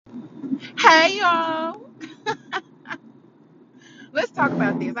Hey y'all, let's talk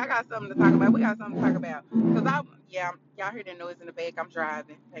about this. I got something to talk about. We got something to talk about. Yeah, y'all heard that noise in the back. I'm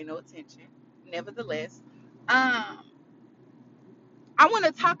driving. Pay no attention. Nevertheless, um, I want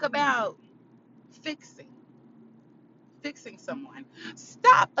to talk about fixing, fixing someone.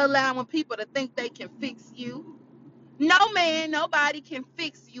 Stop allowing people to think they can fix you. No man, nobody can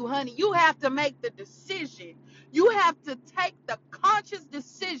fix you, honey. You have to make the decision. You have to take the conscious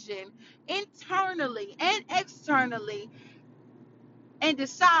decision internally and externally and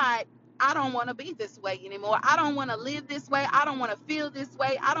decide I don't want to be this way anymore. I don't want to live this way. I don't want to feel this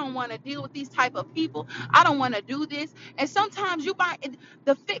way. I don't want to deal with these type of people. I don't want to do this. And sometimes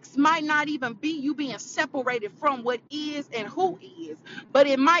the fix might not even be you being separated from what is and who is, but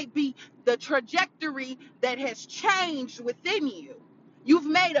it might be the trajectory that has changed within you. You've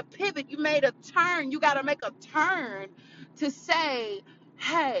made a pivot. You made a turn. You got to make a turn to say,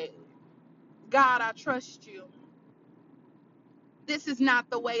 hey, God, I trust you. This is not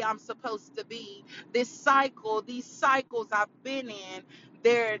the way I'm supposed to be. These cycles I've been in,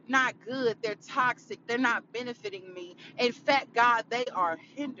 they're not good. They're toxic. They're not benefiting me. In fact, God, they are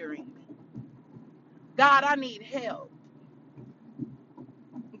hindering me. God, I need help.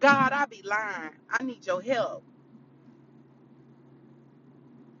 God, I be lying. I need your help.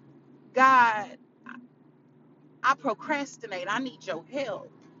 God, I procrastinate. I need your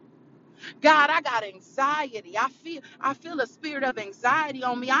help. God, I got anxiety. I feel a spirit of anxiety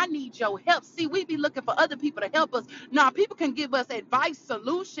on me. I need your help. See, we be looking for other people to help us. Now, people can give us advice,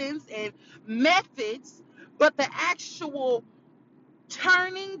 solutions, and methods, but the actual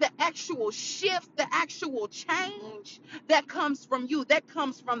turning, the actual shift, the actual change that comes from you, that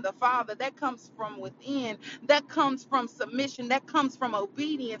comes from the Father, that comes from within, that comes from submission, that comes from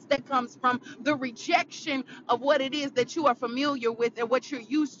obedience, that comes from the rejection of what it is that you are familiar with and what you're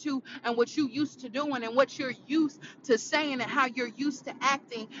used to and what you used to doing and what you're used to saying and how you're used to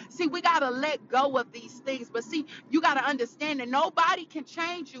acting. See, we got to let go of these things, but see, you got to understand that nobody can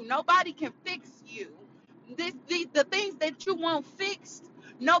change you, nobody can fix you. The things that you want fixed,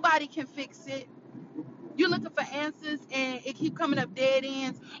 nobody can fix it. You're looking for answers and it keep coming up dead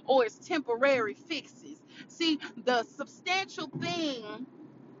ends, or it's temporary fixes. See, the substantial thing,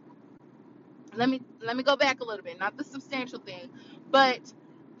 let me go back a little bit, not the substantial thing, but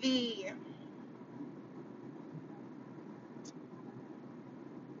the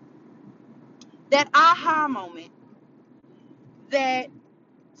that aha moment, that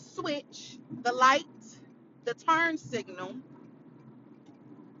switch, the light, the turn signal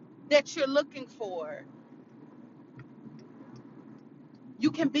that you're looking for.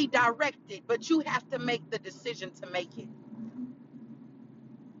 You can be directed, but you have to make the decision to make it.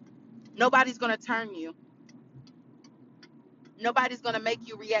 Nobody's going to turn you. Nobody's going to make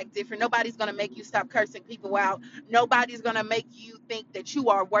you react different. Nobody's going to make you stop cursing people out. Nobody's going to make you think that you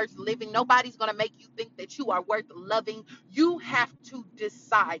are worth living. Nobody's going to make you think that you are worth loving. You have to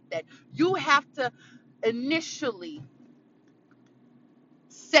decide that. You have to initially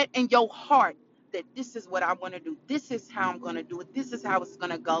set in your heart that this is what I want to do. This is how I'm going to do it. This is how it's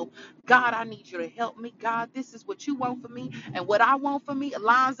going to go. God, I need you to help me. God, this is what you want for me. And what I want for me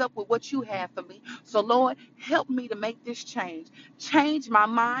lines up with what you have for me. So, Lord, help me to make this change. Change my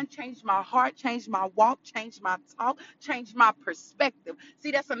mind, change my heart, change my walk, change my talk, change my perspective.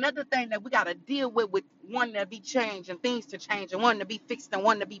 See, that's another thing that we got to deal with wanting to be changed and things to change and wanting to be fixed and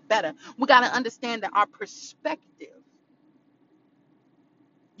wanting to be better. We got to understand that our perspective,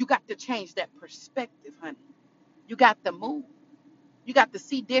 you got to change that perspective, honey. You got to move. You got to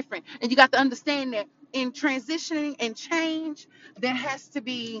see different. And you got to understand that in transitioning and change, there has to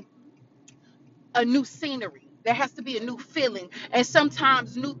be a new scenery. There has to be a new feeling. And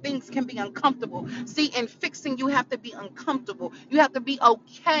sometimes new things can be uncomfortable. See, in fixing, you have to be uncomfortable. You have to be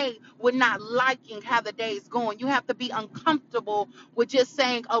okay with not liking how the day is going. You have to be uncomfortable with just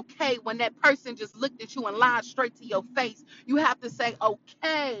saying, okay, when that person just looked at you and lied straight to your face. You have to say,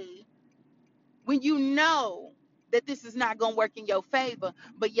 okay, when you know that this is not going to work in your favor,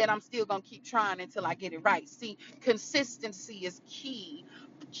 but yet I'm still going to keep trying until I get it right. See, consistency is key.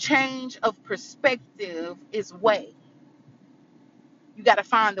 Change of perspective is way. You got to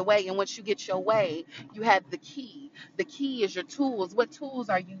find the way. And once you get your way, you have the key. The key is your tools. What tools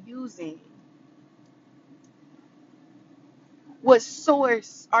are you using? What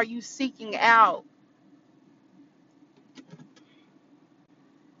source are you seeking out?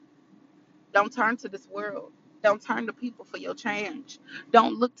 Don't turn to this world. Don't turn to people for your change.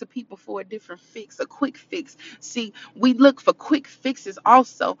 Don't look to people for a different fix, a quick fix. See, we look for quick fixes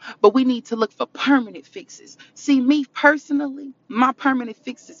also, but we need to look for permanent fixes. See, me personally, my permanent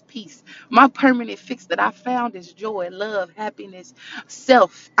fix is peace. My permanent fix that I found is joy, love, happiness,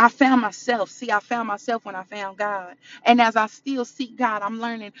 self. I found myself. See, I found myself when I found God. And as I still seek God, I'm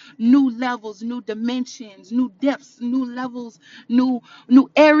learning new levels, new dimensions, new depths, new levels, new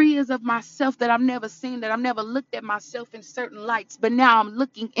areas of myself that I've never seen, that I've never looked at myself in certain lights. But now I'm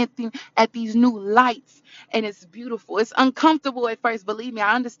looking at these new lights, and it's beautiful. It's uncomfortable at first. Believe me,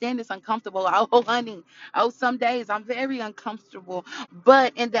 I understand it's uncomfortable. Oh, honey. Oh, some days I'm very uncomfortable.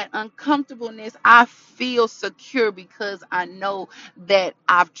 But in that uncomfortableness, I feel secure because I know that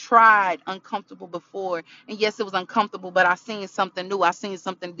I've tried uncomfortable before. And yes, it was uncomfortable, but I seen something new. I seen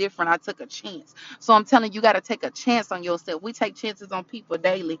something different. I took a chance. So I'm telling you, you got to take a chance on yourself. We take chances on people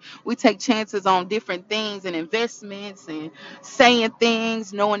daily. We take chances on different things and investments and saying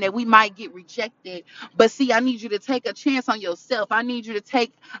things, knowing that we might get rejected. But see, I need you to take a chance on yourself. I need you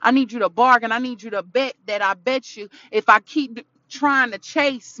to bargain. I need you to bet that I bet you if I keep trying to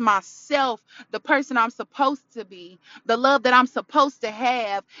chase myself, the person I'm supposed to be, the love that I'm supposed to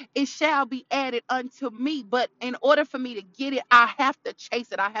have, it shall be added unto me. But in order for me to get it, I have to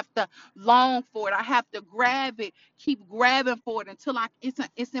chase it. I have to long for it. I have to grab it, keep grabbing for it until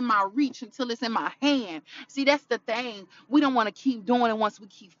it's in my reach, until it's in my hand. See, that's the thing. We don't want to keep doing it once we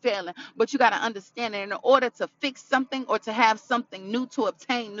keep failing. But you got to understand that in order to fix something or to have something new, to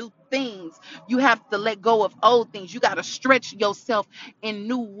obtain new things, you have to let go of old things. You got to stretch yourself in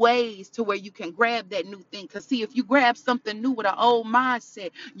new ways to where you can grab that new thing. Because see, if you grab something new with an old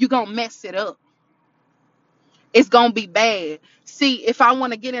mindset, you're going to mess it up. It's gonna be bad. See, if I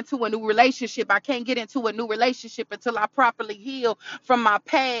want to get into a new relationship, I can't get into a new relationship until I properly heal from my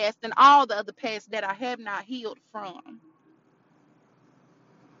past and all the other past that I have not healed from.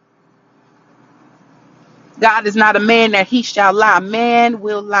 God is not a man that he shall lie. Man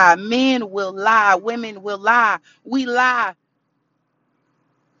will lie. Men will lie. Women will lie. We lie.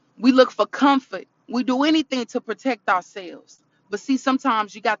 We look for comfort. We do anything to protect ourselves. But see,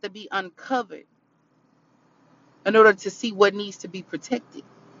 sometimes you got to be uncovered in order to see what needs to be protected.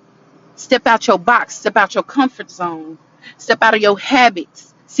 Step out your box, step out your comfort zone, step out of your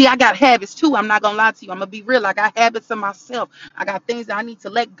habits. See, I got habits too. I'm not gonna lie to you. I'm gonna be real. I got habits of myself. I got things that I need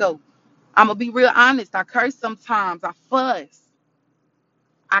to let go. I'm gonna be real honest. I curse sometimes. I fuss.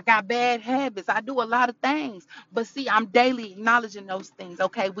 I got bad habits. I do a lot of things. But see, I'm daily acknowledging those things.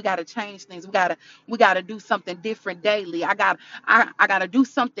 Okay, we gotta change things. We gotta do something different daily. I gotta do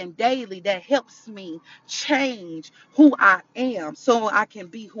something daily that helps me change who I am so I can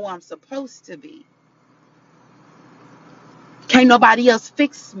be who I'm supposed to be. Can't nobody else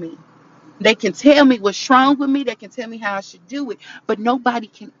fix me. They can tell me what's wrong with me. They can tell me how I should do it. But nobody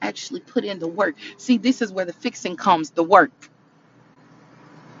can actually put in the work. See, this is where the fixing comes, the work.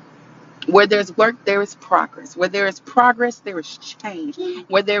 Where there's work, there is progress. Where there is progress, there is change.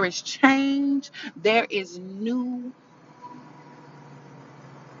 Where there is change, there is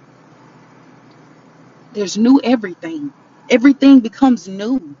there's new everything. Everything becomes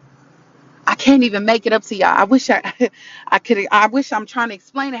new. I can't even make it up to y'all. I wish I could. I wish I'm trying to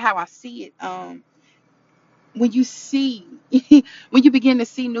explain it how I see it. When you see when you begin to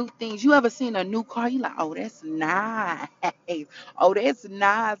see new things, you ever seen a new car, you like, oh, that's nice. Oh, that's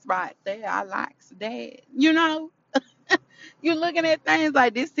nice right there. I like that. You're looking at things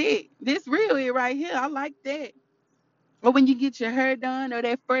like this real it right here. I like that. Or when you get your hair done or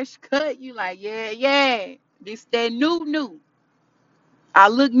that fresh cut, you like, yeah, this that new. I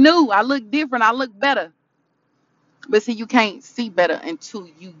look new, I look different, I look better. But see, you can't see better until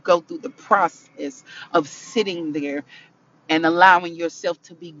you go through the process of sitting there and allowing yourself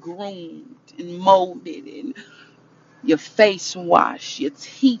to be groomed and molded and your face washed, your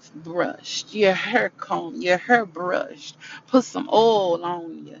teeth brushed, your hair combed, your hair brushed. Put some oil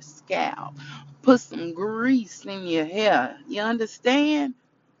on your scalp. Put some grease in your hair. You understand?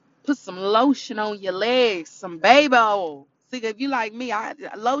 Put some lotion on your legs, some baby oil. See, if you like me,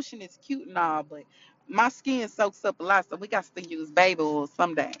 lotion is cute and all, but my skin soaks up a lot, so we got to use baby oil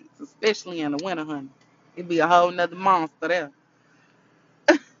some days, especially in the winter, honey. It'd be a whole nother monster there.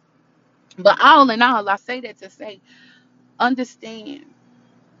 But all in all, I say that to say, understand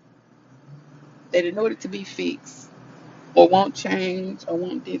that in order to be fixed or want change or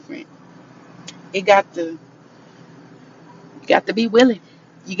want different, it got to you got to be willing.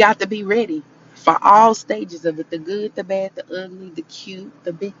 You got to be ready for all stages of it, the good, the bad, the ugly, the cute,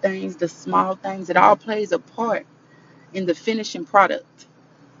 the big things, the small things. It all plays a part in the finishing product.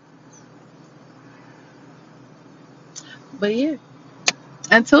 But yeah,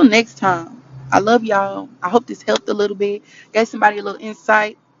 until next time, I love y'all. I hope this helped a little bit. Gave somebody a little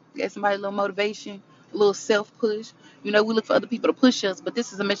insight, gave somebody a little motivation, a little self push. You know, we look for other people to push us, but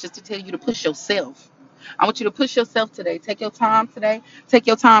this is a message to tell you to push yourself. I want you to push yourself today. Take your time today. Take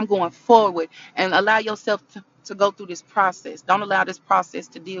your time going forward and allow yourself to go through this process. Don't allow this process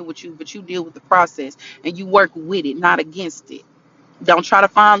to deal with you, but you deal with the process and you work with it, not against it. Don't try to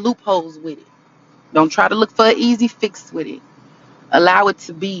find loopholes with it. Don't try to look for an easy fix with it. Allow it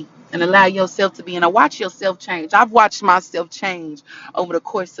to be and allow yourself to be. And I watch yourself change. I've watched myself change over the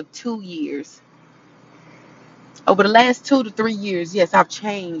course of 2 years. Over the last 2 to 3 years, yes, I've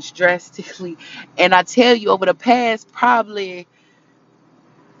changed drastically. And I tell you, over the past probably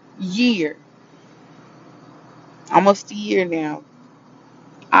year, almost a year now,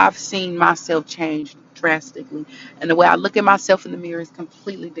 I've seen myself change drastically. And the way I look at myself in the mirror is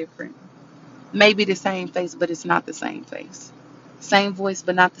completely different. Maybe the same face, but it's not the same face. Same voice,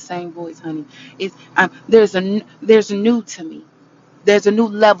 but not the same voice, honey. It's there's a new to me. There's a new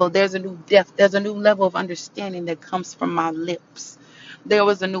level. There's a new depth. There's a new level of understanding that comes from my lips. There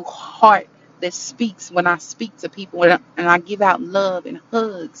was a new heart that speaks when I speak to people and I give out love and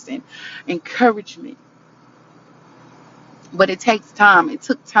hugs and encouragement. But it takes time. It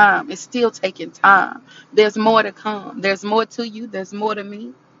took time. It's still taking time. There's more to come. There's more to you. There's more to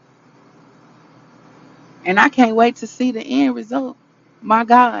me. And I can't wait to see the end result. My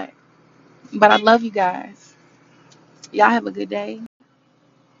God. But I love you guys. Y'all have a good day.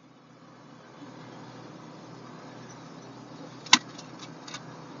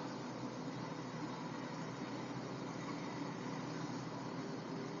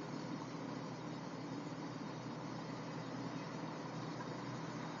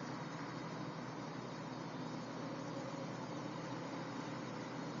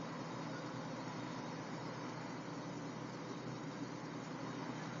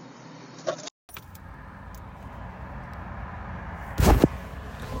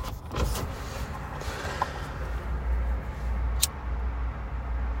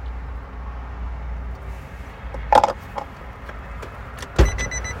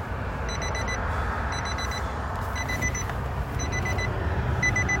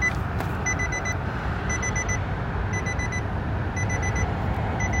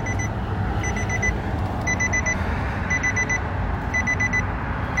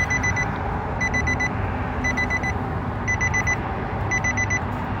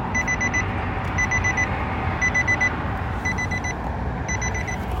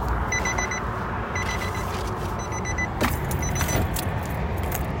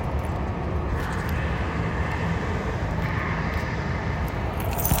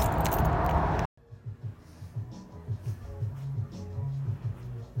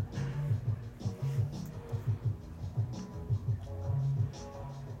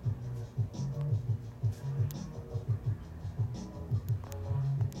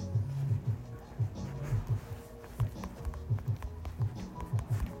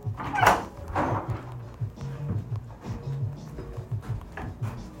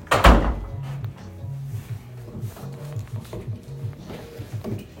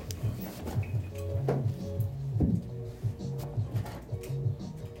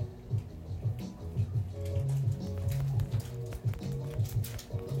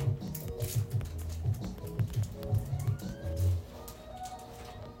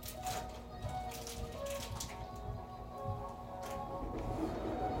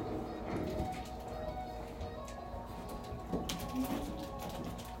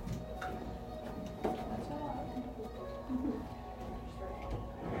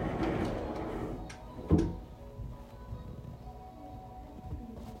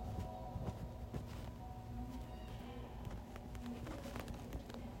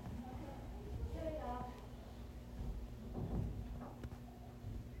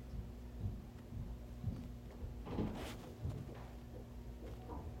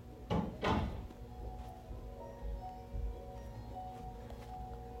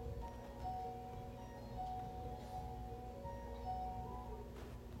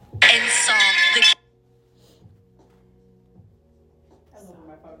 And saw the. I love when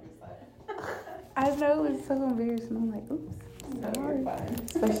my phone does that. I know, it's so embarrassing. I'm like, oops. No, you're fine.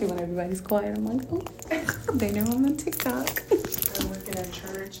 Especially when everybody's quiet. I'm like, oops. They know I'm on TikTok. I'm working at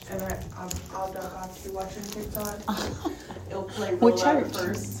church, and I'll duck off to watching TikTok. It'll play What roll out church?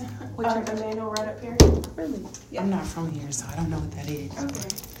 first. What church? Emmanuel right up here. Really? Yeah. I'm not from here, so I don't know what that is. Okay.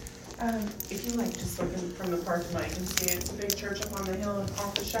 If you like just looking from the parking lot, you can see it's a big church up on the hill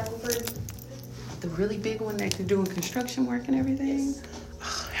off of Shackelford. The really big one that you're doing construction work and everything? Yes.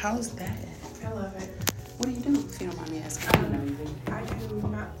 How's that? I love it. What do you do? If you don't mind me asking. I do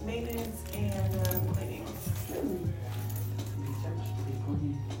maintenance and cleaning.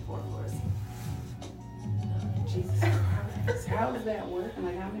 Four floors. Jesus Christ. How does that work? And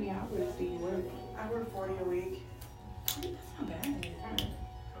like, how many hours do you work? I work 40 a week. That's not bad.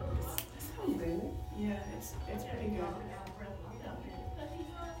 That sounds good. Yeah, it's pretty good.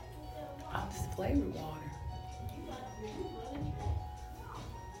 Oh, this flavored water.